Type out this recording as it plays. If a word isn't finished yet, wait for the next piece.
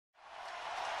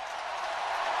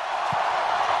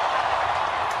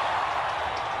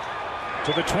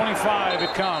To the 25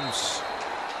 it comes.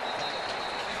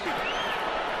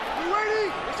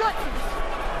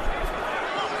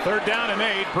 Third down and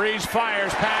 8. Breeze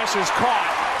fires. Pass is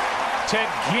caught. Ted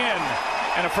Ginn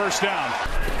and a first down.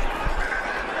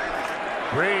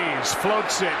 Breeze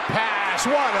floats it. Pass.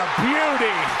 What a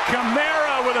beauty.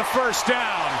 Kamara with a first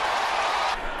down.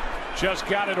 Just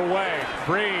got it away.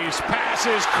 Breeze. Pass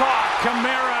is caught.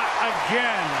 Kamara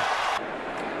again.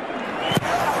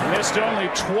 Missed only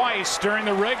twice during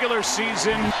the regular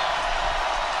season.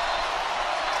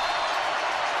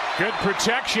 Good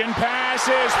protection. Pass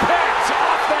is picked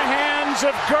off the hands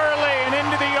of Gurley and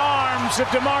into the arms of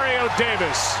Demario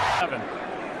Davis.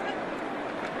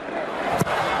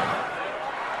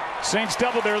 Saints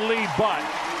double their lead, but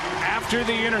after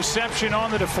the interception on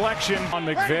the deflection on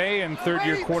McVay and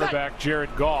third-year quarterback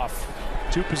Jared Goff.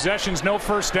 2 possessions, no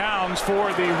first downs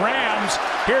for the Rams.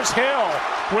 Here's Hill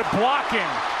with blocking.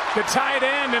 The tight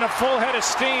end and a full head of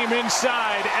steam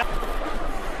inside.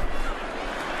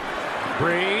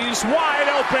 Breeze, wide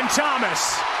open,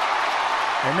 Thomas.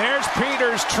 And there's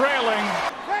Peters trailing.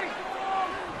 Ready.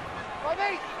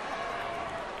 5-8.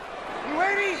 You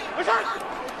ready?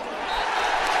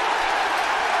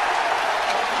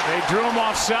 They drew him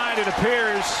offside, it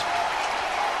appears.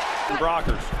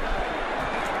 Brockers.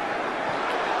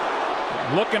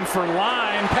 Looking for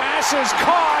line. Pass is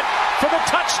caught for the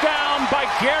touchdown by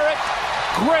Garrett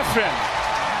Griffin.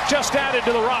 Just added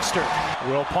to the roster.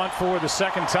 Will punt for the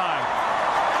second time.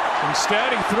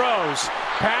 Instead, he throws.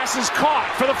 Pass is caught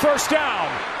for the first down.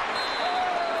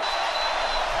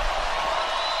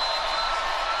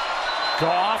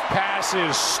 Goff pass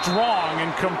is strong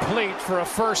and complete for a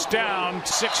first down.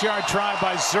 6-yard try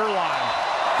by Zerline.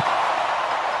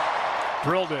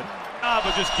 Drilled it.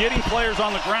 But just getting players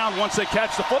on the ground once they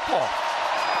catch the football.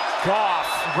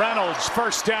 Goff, Reynolds,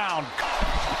 first down.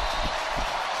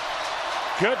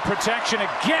 Good protection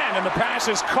again, and the pass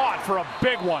is caught for a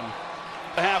big one.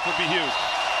 The half would be huge.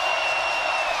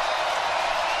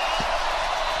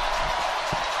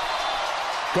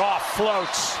 Goff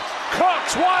floats.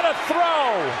 Cooks, what a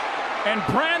throw! And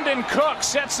Brandon Cooks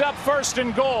sets up first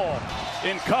and goal.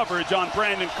 In coverage on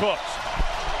Brandon Cooks.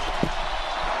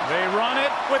 They run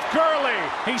it with Gurley.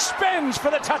 He spins for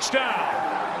the touchdown.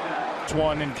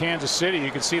 One in Kansas City.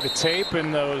 You can see the tape,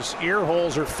 and those ear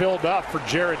holes are filled up for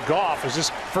Jared Goff as this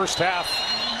first half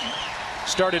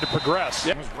started to progress.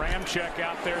 Yep. Ramczyk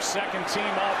out there, second team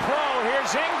All-Pro.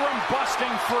 Here's Ingram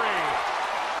busting free.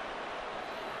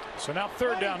 So now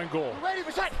third down and goal.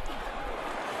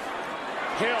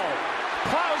 Hill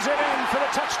plows it in for the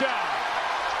touchdown.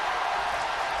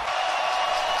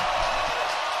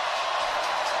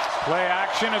 Play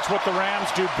action, it's what the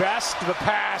Rams do best. The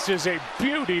pass is a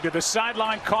beauty to the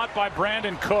sideline, caught by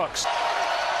Brandon Cooks.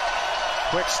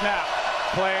 Quick snap,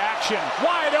 play action,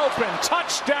 wide open,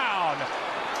 touchdown.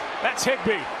 That's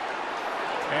Higbee.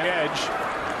 And edge.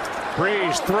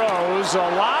 Breeze throws, a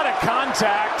lot of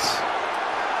contact,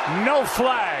 no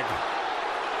flag.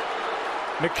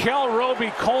 Nickel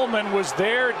Roby-Coleman was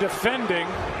there defending,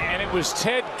 and it was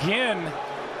Ted Ginn,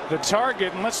 the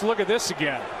target. And let's look at this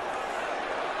again.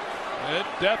 It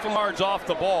definitely yards off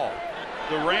the ball.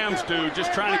 The Rams do,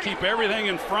 just trying to keep everything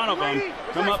in front of them,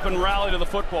 come up and rally to the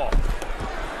football.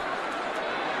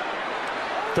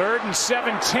 3rd and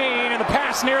 17, and the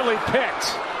pass nearly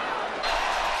picked.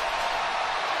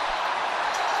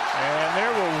 And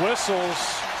there were whistles.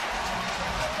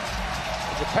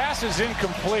 The pass is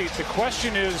incomplete. The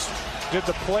question is, did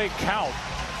the play count?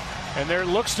 And there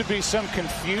looks to be some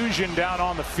confusion down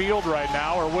on the field right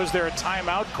now, or was there a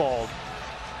timeout called?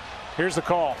 Here's the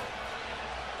call.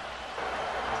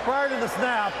 Prior to the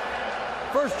snap,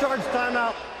 first charge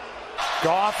timeout.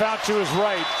 Goff out to his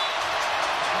right.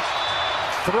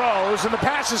 Throws, and the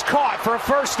pass is caught for a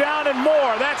first down and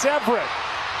more. That's Everett.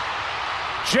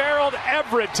 Gerald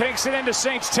Everett takes it into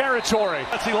Saints territory.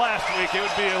 Let's see, last week it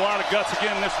would be a lot of guts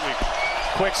again this week.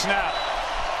 Quick snap.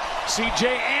 C.J.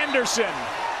 Anderson.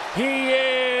 He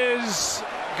is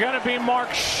going to be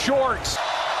marked short.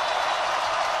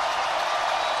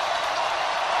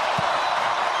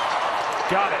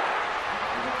 Got it.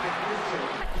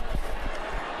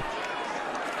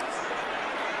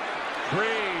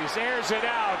 Breeze airs it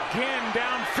out. Ginn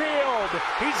downfield.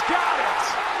 He's got it.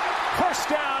 First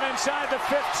down inside the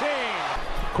 15.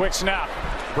 Quick snap.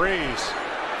 Breeze.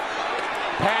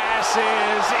 Pass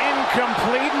is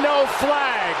incomplete. No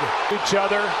flag. Each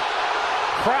other.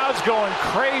 Crowd's going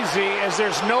crazy as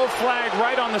there's no flag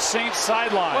right on the Saints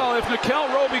sideline. Well, if Nickel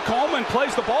Roby-Coleman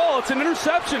plays the ball, it's an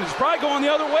interception. It's probably going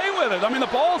the other way with it. I mean, the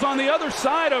ball's on the other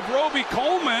side of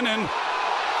Roby-Coleman, and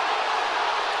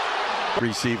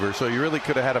receiver, so you really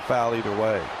could have had a foul either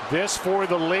way. This for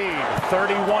the lead.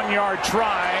 31-yard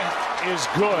try is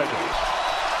good.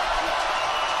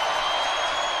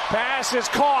 Pass is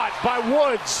caught by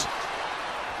Woods.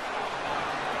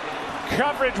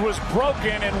 Coverage was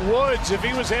broken, and Woods, if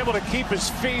he was able to keep his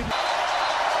feet.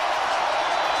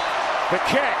 The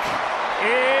kick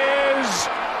is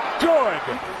good.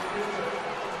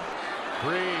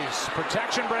 Breeze,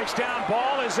 protection breaks down,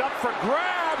 ball is up for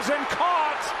grabs and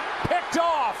caught, picked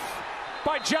off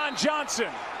by John Johnson.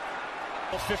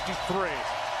 53.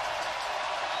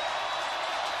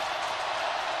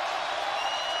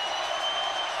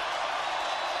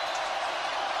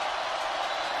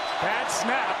 Bad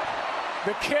snap.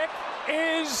 The kick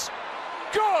is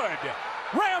good.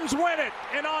 Rams win it,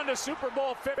 and on to Super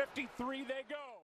Bowl 53 they go.